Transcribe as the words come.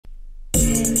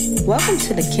Welcome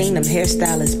to the Kingdom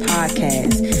Hairstylist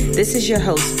podcast. This is your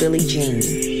host, Billie Jean.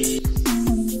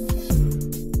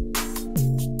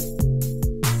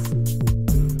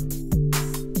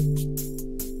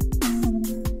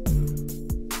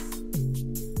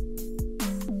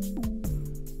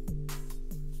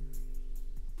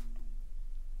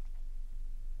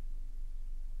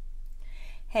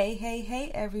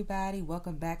 Hey, everybody.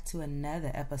 Welcome back to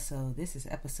another episode. This is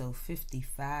episode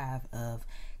 55 of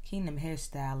Kingdom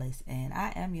Hairstylist, and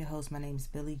I am your host. My name is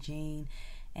Billie Jean,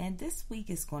 and this week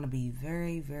is going to be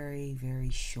very, very, very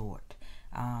short.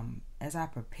 As I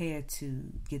prepare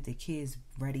to get the kids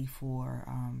ready for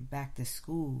back to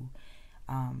school,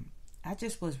 I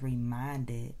just was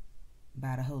reminded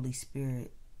by the Holy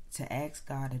Spirit to ask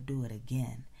God to do it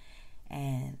again.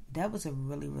 And that was a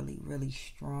really, really, really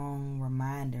strong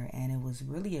reminder. And it was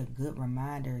really a good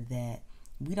reminder that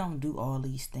we don't do all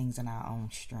these things in our own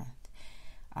strength.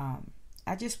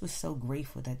 I just was so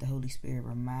grateful that the Holy Spirit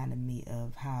reminded me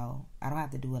of how I don't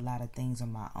have to do a lot of things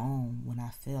on my own when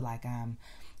I feel like I'm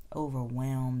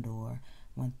overwhelmed or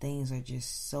when things are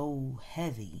just so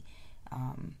heavy.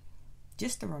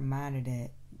 Just a reminder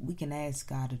that we can ask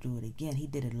God to do it again. He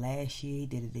did it last year. He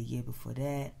did it the year before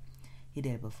that. He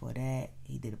did it before that.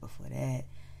 He did it before that.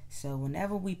 So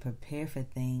whenever we prepare for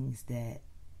things that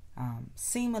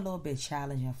seem a little bit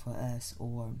challenging for us,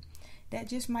 or that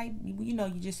just might, you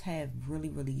just have really,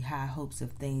 really high hopes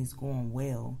of things going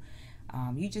well,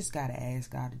 you just got to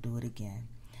ask God to do it again.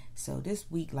 So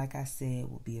this week, like I said,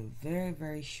 will be a very,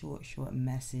 very short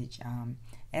message.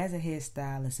 As a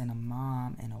hairstylist and a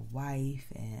mom and a wife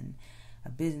and a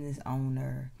business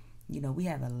owner, we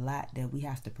have a lot that we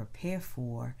have to prepare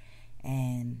for.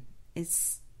 And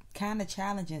it's kind of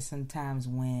challenging sometimes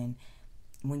when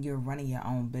you're running your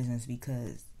own business,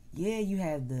 because you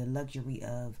have the luxury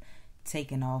of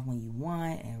taking off when you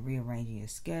want and rearranging your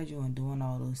schedule and doing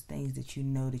all those things that you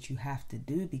know that you have to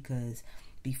do, because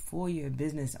before you're a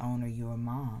business owner, you're a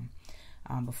mom.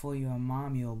 Before you're a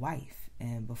mom, you're a wife.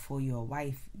 And before you're a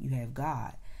wife, you have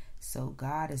God. So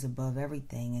God is above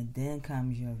everything. And then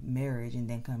comes your marriage, and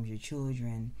then comes your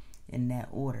children, in that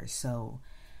order. So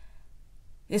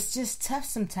it's just tough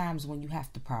sometimes when you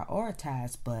have to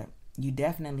prioritize, but you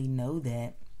definitely know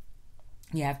that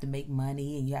you have to make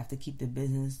money and you have to keep the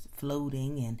business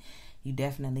floating, and you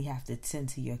definitely have to tend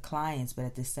to your clients. But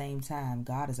at the same time,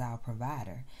 God is our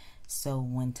provider. So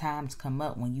when times come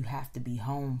up when you have to be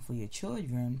home for your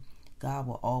children, God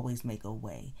will always make a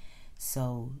way.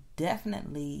 So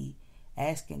definitely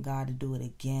asking God to do it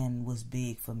again was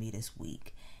big for me this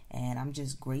week. And I'm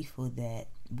just grateful that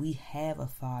we have a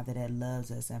Father that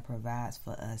loves us and provides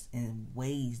for us in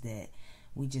ways that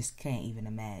we just can't even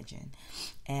imagine.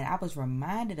 And I was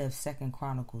reminded of 2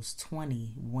 Chronicles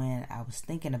 20 when I was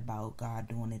thinking about God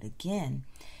doing it again.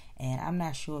 And I'm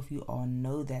not sure if you all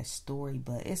know that story,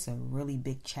 but it's a really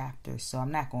big chapter. So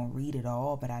I'm not going to read it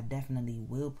all, but I definitely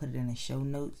will put it in the show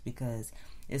notes, because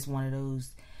it's one of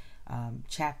those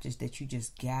chapters that you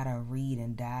just gotta read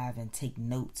and dive and take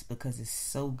notes, because it's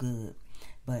so good.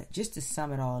 But just to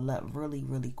sum it all up really,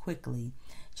 really quickly,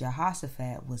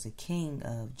 Jehoshaphat was a king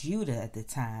of Judah at the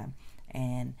time,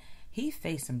 and he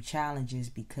faced some challenges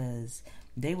because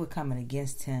they were coming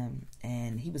against him,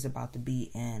 and he was about to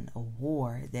be in a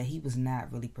war that he was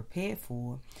not really prepared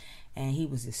for, and he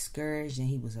was discouraged and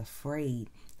he was afraid,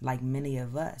 like many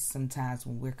of us sometimes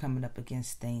when we're coming up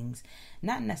against things,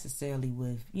 not necessarily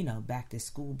with, back to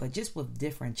school, but just with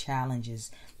different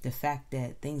challenges. The fact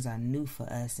that things are new for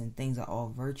us and things are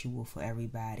all virtual for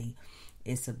everybody,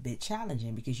 it's a bit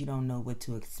challenging because you don't know what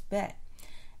to expect.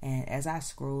 And as I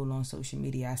scroll on social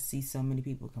media, I see so many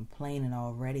people complaining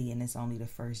already, and it's only the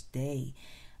first day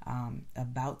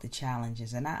about the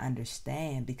challenges. And I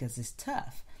understand, because it's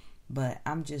tough. But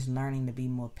I'm just learning to be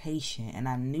more patient. And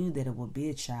I knew that it would be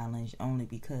a challenge only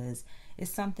because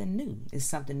it's something new. It's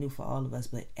something new for all of us.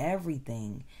 But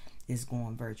everything is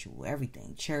going virtual.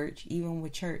 Everything. Church, even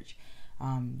with church.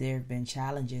 There have been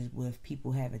challenges with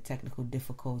people having technical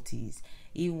difficulties.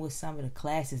 Even with some of the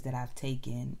classes that I've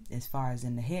taken as far as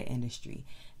in the hair industry,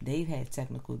 they've had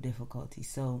technical difficulties.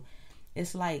 So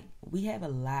it's like we have a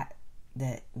lot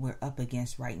that we're up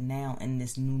against right now in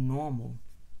this new normal.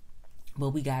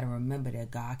 But we got to remember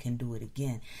that God can do it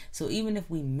again. So even if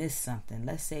we miss something,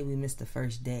 let's say we missed the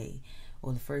first day,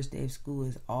 or the first day of school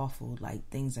is awful, like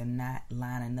things are not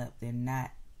lining up, you're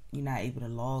not able to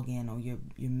log in, or you're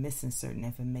missing certain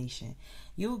information,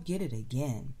 you'll get it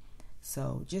again.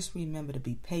 So just remember to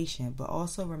be patient, but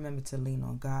also remember to lean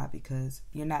on God, because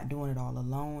you're not doing it all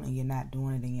alone, and you're not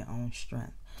doing it in your own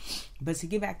strength. But to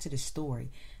get back to the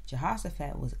story,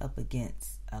 Jehoshaphat was up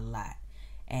against a lot.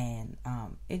 And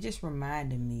it just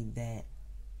reminded me that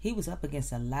he was up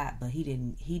against a lot, but he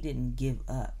didn't give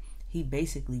up. He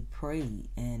basically prayed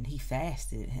and he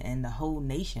fasted, and the whole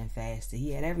nation fasted.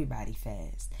 He had everybody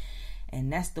fast.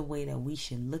 And that's the way that we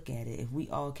should look at it. If we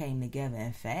all came together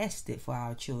and fasted for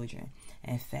our children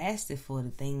and fasted for the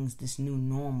things, this new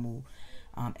normal,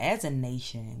 as a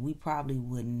nation, we probably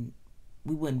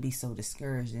wouldn't be so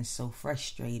discouraged and so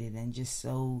frustrated and just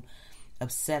so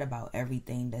upset about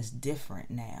everything that's different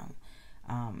now.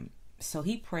 So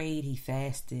he prayed, he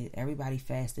fasted, everybody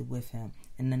fasted with him.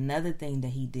 And another thing that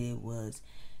he did was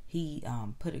he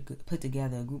put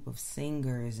together a group of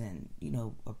singers and,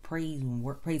 a praise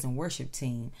and worship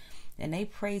team. And they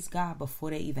praised God before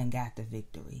they even got the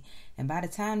victory. And by the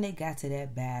time they got to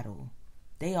that battle,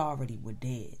 they already were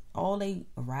dead. All they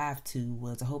arrived to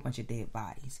was a whole bunch of dead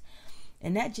bodies.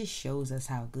 And that just shows us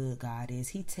how good God is.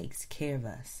 He takes care of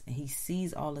us. And he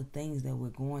sees all the things that we're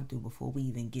going through before we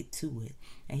even get to it.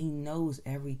 And he knows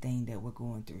everything that we're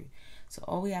going through. So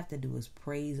all we have to do is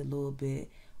praise a little bit,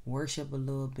 worship a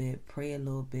little bit, pray a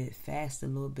little bit, fast a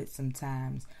little bit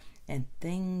sometimes. And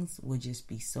things will just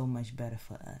be so much better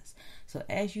for us. So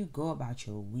as you go about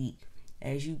your week,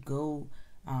 as you go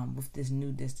with this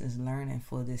new distance learning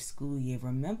for this school year,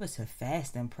 remember to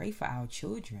fast and pray for our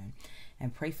children,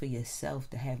 and pray for yourself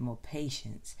to have more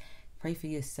patience. Pray for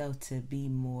yourself to be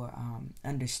more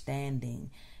understanding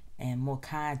and more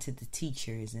kind to the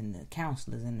teachers and the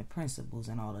counselors and the principals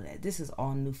and all of that. This is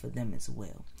all new for them as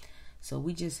well. So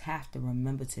we just have to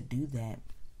remember to do that,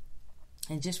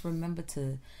 and just remember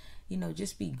to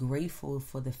just be grateful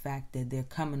for the fact that they're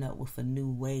coming up with a new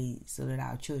way so that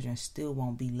our children still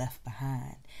won't be left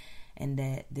behind, and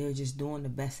that they're just doing the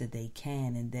best that they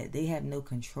can, and that they have no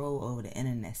control over the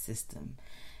internet system.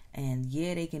 And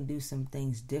yeah, they can do some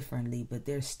things differently, but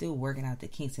they're still working out the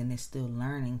kinks and they're still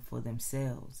learning for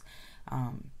themselves.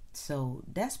 So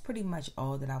that's pretty much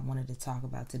all that I wanted to talk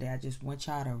about today. I just want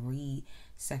y'all to read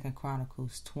 2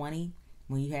 Chronicles 20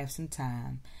 when you have some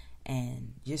time,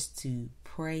 and just to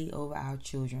pray over our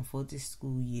children for this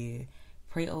school year.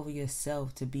 Pray over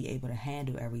yourself to be able to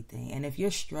handle everything. And if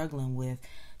you're struggling with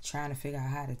trying to figure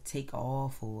out how to take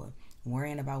off, or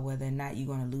worrying about whether or not you're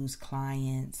going to lose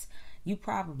clients, you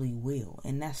probably will.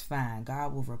 And that's fine.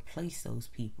 God will replace those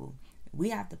people. We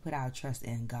have to put our trust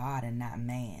in God and not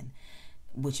man,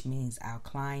 which means our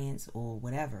clients or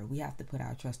whatever. We have to put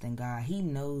our trust in God. He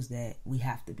knows that we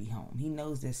have to be home. He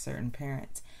knows that certain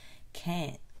parents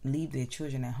can't leave their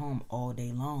children at home all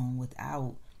day long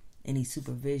without any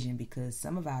supervision, because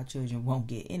some of our children won't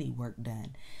get any work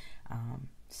done.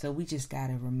 So we just got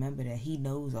to remember that he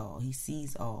knows all, he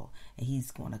sees all, and he's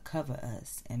going to cover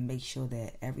us and make sure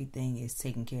that everything is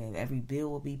taken care of. Every bill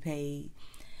will be paid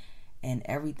and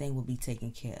everything will be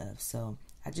taken care of. So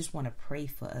I just want to pray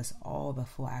for us all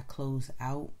before I close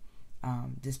out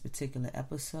this particular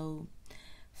episode.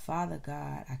 Father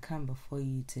God, I come before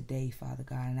you today, Father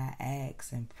God, and I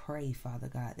ask and pray, Father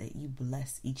God, that you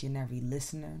bless each and every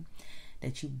listener,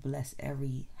 that you bless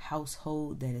every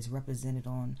household that is represented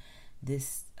on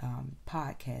this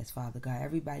podcast, Father God.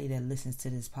 Everybody that listens to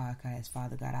this podcast,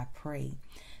 Father God, I pray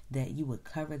that you would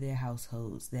cover their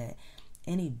households, that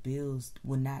any bills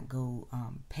will not go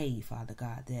paid, Father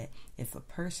God, that if a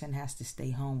person has to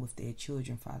stay home with their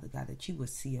children, Father God, that you would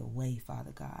see a way, Father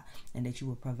God, and that you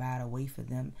would provide a way for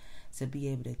them to be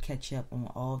able to catch up on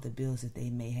all the bills that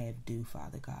they may have due,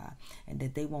 Father God, and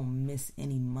that they won't miss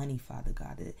any money, Father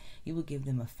God, that you will give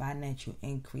them a financial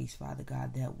increase, Father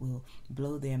God, that will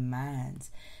blow their minds,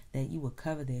 that you will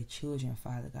cover their children,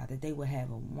 Father God, that they will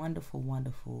have a wonderful,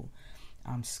 wonderful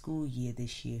school year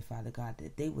this year, Father God,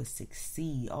 that they would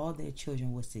succeed. All their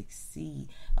children would succeed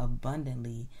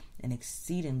abundantly and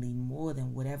exceedingly more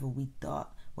than whatever we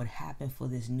thought would happen for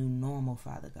this new normal,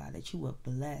 Father God, that you would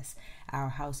bless our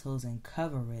households and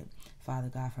cover it, Father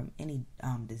God, from any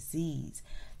disease,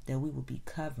 that we will be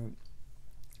covered,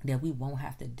 that we won't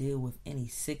have to deal with any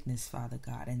sickness, Father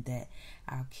God, and that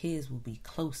our kids will be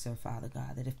closer, Father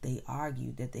God, that if they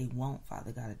argue, that they won't,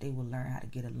 Father God, that they will learn how to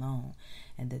get along,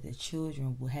 and that the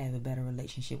children will have a better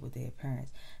relationship with their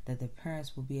parents, that the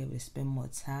parents will be able to spend more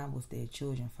time with their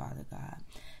children, Father God,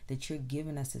 that you're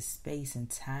giving us a space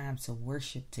and time to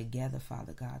worship together,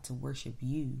 Father God, to worship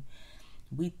you.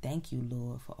 We thank you,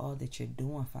 Lord, for all that you're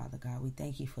doing, Father God. We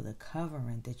thank you for the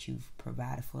covering that you've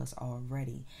provided for us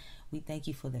already. We thank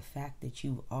you for the fact that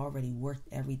you've already worked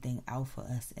everything out for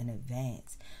us in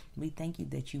advance. We thank you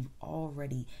that you've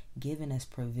already given us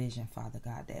provision, Father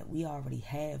God, that we already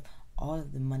have all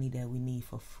of the money that we need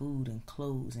for food and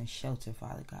clothes and shelter,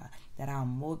 Father God, that our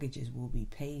mortgages will be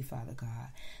paid, Father God,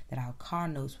 that our car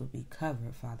notes will be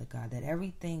covered, Father God, that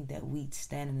everything that we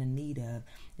stand in the need of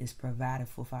is provided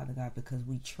for, Father God, because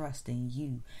we trust in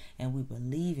you and we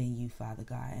believe in you, Father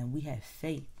God, and we have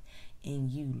faith in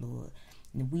you, Lord.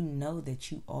 And we know that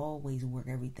you always work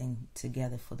everything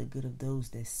together for the good of those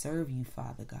that serve you,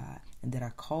 Father God, and that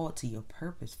are called to your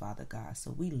purpose, Father God.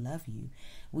 So we love you.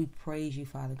 We praise you,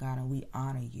 Father God, and we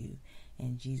honor you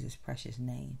in Jesus' precious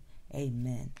name.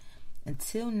 Amen.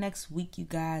 Until next week, you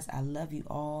guys, I love you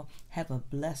all. Have a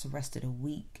blessed rest of the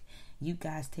week. You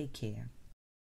guys take care.